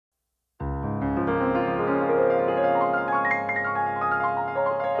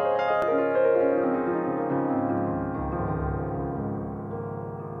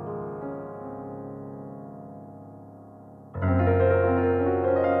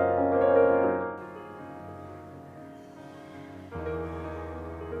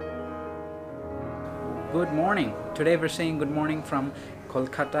good morning. Today we're saying good morning from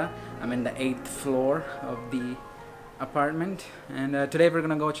Kolkata. I'm in the 8th floor of the apartment, and today we're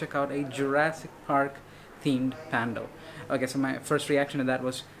gonna go check out a Jurassic Park themed pandal. Okay, so my first reaction to that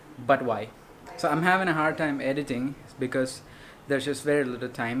was, but why? So I'm having a hard time editing because there's just very little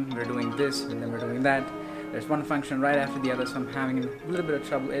time. We're doing this and then we're doing that. There's one function right after the other, so I'm having a little bit of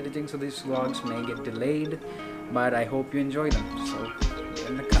trouble editing, so these vlogs may get delayed, but I hope you enjoy them. So get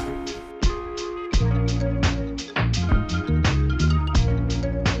in the car.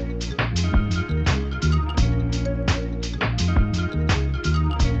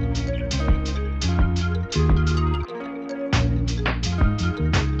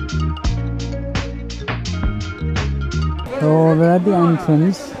 So we're at the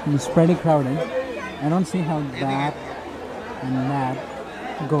entrance. It's pretty crowded. I don't see how that and that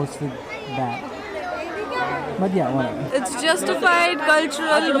goes with that. But yeah, whatever. It's justified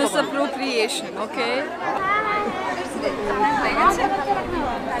cultural misappropriation, okay?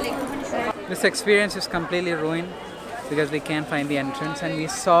 This experience is completely ruined because we can't find the entrance, and we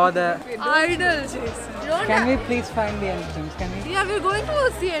saw the Idol, Jason. Can we please find the entrance? Can we? Yeah, we're going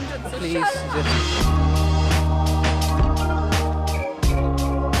towards the entrance. So Please, shut up. just.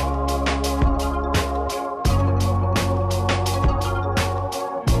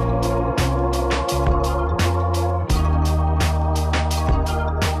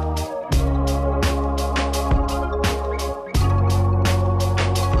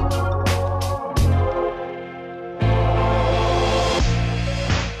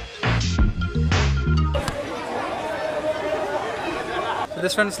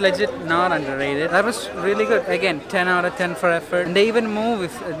 This one's legit not underrated. That was really good. Again, 10 out of 10 for effort. And they even move.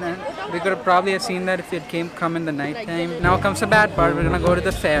 If we could have probably have seen that if it come in the night time. Now comes the bad part. We're gonna go to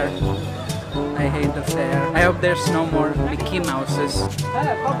the fair. I hate the fair. I hope there's no more Mickey Mouses.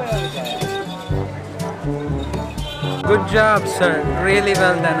 Good job, sir. Really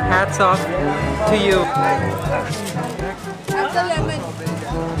well done. Hats off to you. That's a lemon.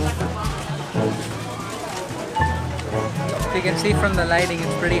 You can see from the lighting,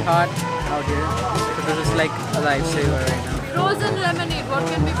 it's pretty hot out here. So this is like a lifesaver right now. Frozen lemonade, what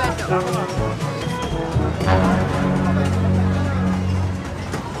can be better?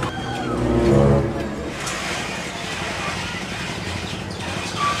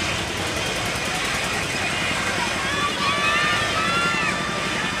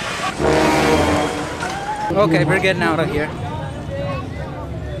 Okay, we're getting out of here.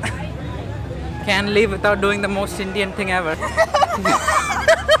 Can't leave without doing the most Indian thing ever.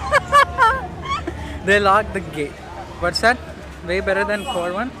 They locked the gate. What's that? Way better than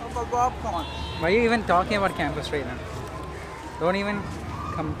core one? Why are you even talking about campus right now? Don't even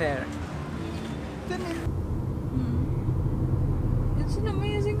compare. It's an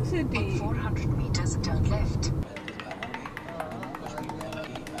amazing city. 400 meters, turn left.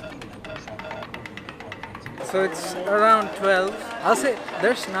 So it's around 12. I'll say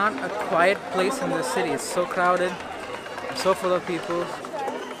there's not a quiet place in the city. It's so crowded, so full of people.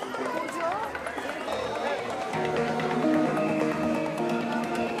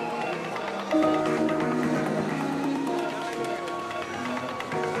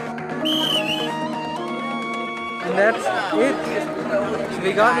 And that's it. So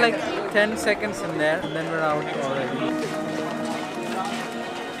we got like 10 seconds in there, and then we're out already.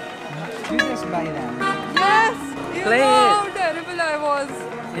 You just buy that. Yes! You Play know how it. terrible I was.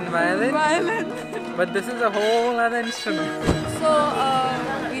 In violin? Violin. But this is a whole other instrument. So,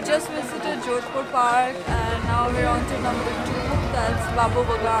 we just visited Jodhpur Park and now we're on to number 2. That's Babu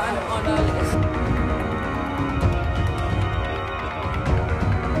Bagan on our list.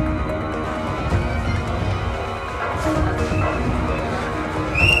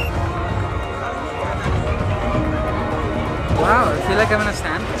 Wow, I feel like I'm in a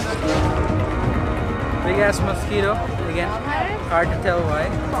sandpit. Big ass mosquito. Again, hard to tell why.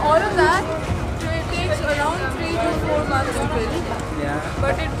 All of that, it takes around 3 to 4 months to build. Yeah.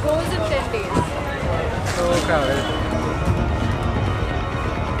 But it goes in 10 days. So crowded.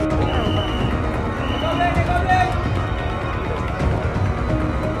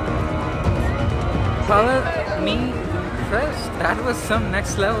 Follow me impressed. That was some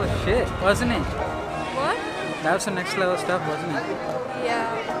next level shit, wasn't it? What? That was some next level stuff, wasn't it?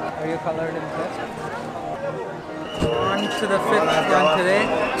 Yeah. Are you colored impressed? On to the 5th one today.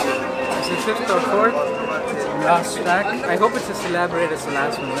 Is it 5th or 4th? Last track. I hope it's as elaborate as the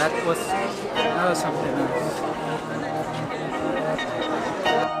last one. That was something else.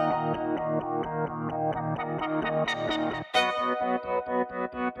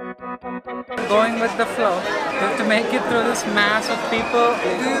 Going with the flow. To make it through this mass of people.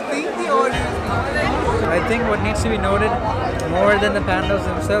 Do you think the audience? I think what needs to be noted more than the pandals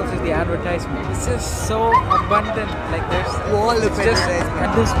themselves is the advertisement. It's just so abundant. Like there's Wall of it's just advertisement.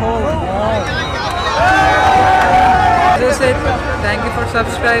 at this whole wall. That's it. Thank you for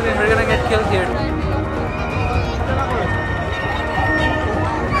subscribing. We're gonna get killed here.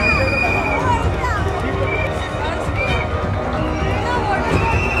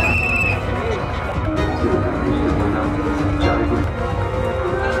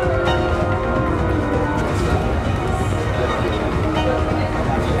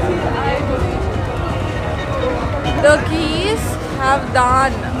 The keys have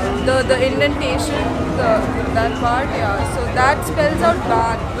daan, the indentation, that part, yeah. So that spells out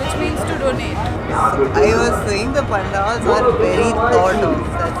daan, which means to donate. I was saying the pandals are very thought of.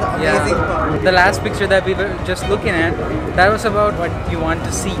 That's the amazing part. The last picture that we were just looking at, that was about what you want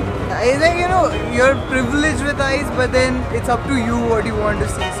to see. I think you're privileged with eyes, but then it's up to you what you want to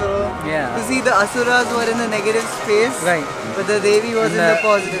see. So Yeah. to see the asuras were in the negative space, Right. but the Devi was in the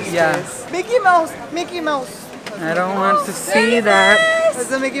positive yeah. space. Mickey Mouse, Mickey Mouse. I don't want to see that. That's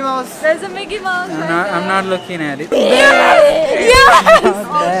the Mickey Mouse. There's a Mickey Mouse. I'm not looking at it. Yes! It's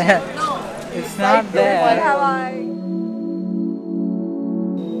not there. It's not What there. have I?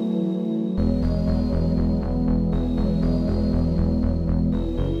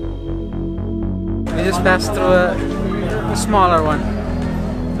 We just passed through a smaller one.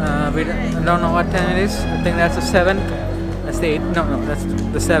 We don't know what time it is. I think that's the 7th. That's the 8th. No, that's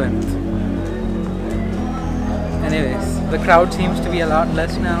the 7th. Anyways, the crowd seems to be a lot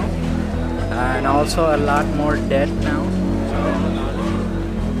less now. And also a lot more dead now. So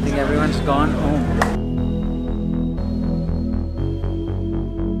I think everyone's gone home.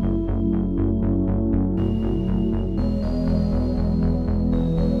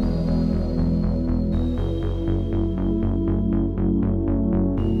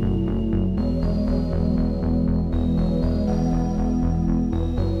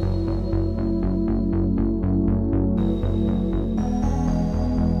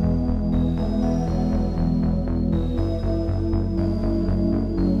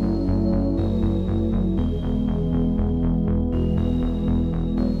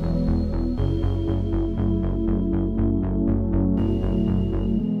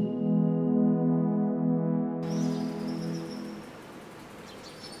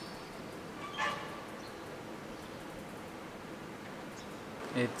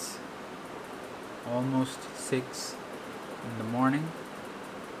 It's almost 6 in the morning.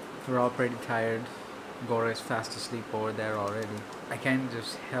 We're all pretty tired. Gora is fast asleep over there already. I can't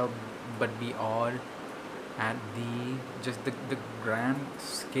just help but be awed at the grand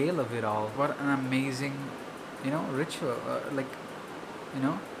scale of it all. What an amazing, ritual.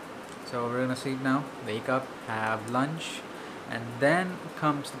 So we're gonna sleep now, wake up, have lunch, and then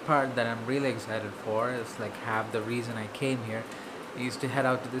comes the part that I'm really excited for. It's like half the reason I came here is to head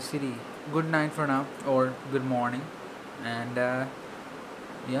out to the city. Good night for now, or good morning, and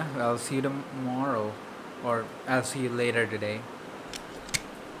yeah, I'll see you tomorrow, or I'll see you later today.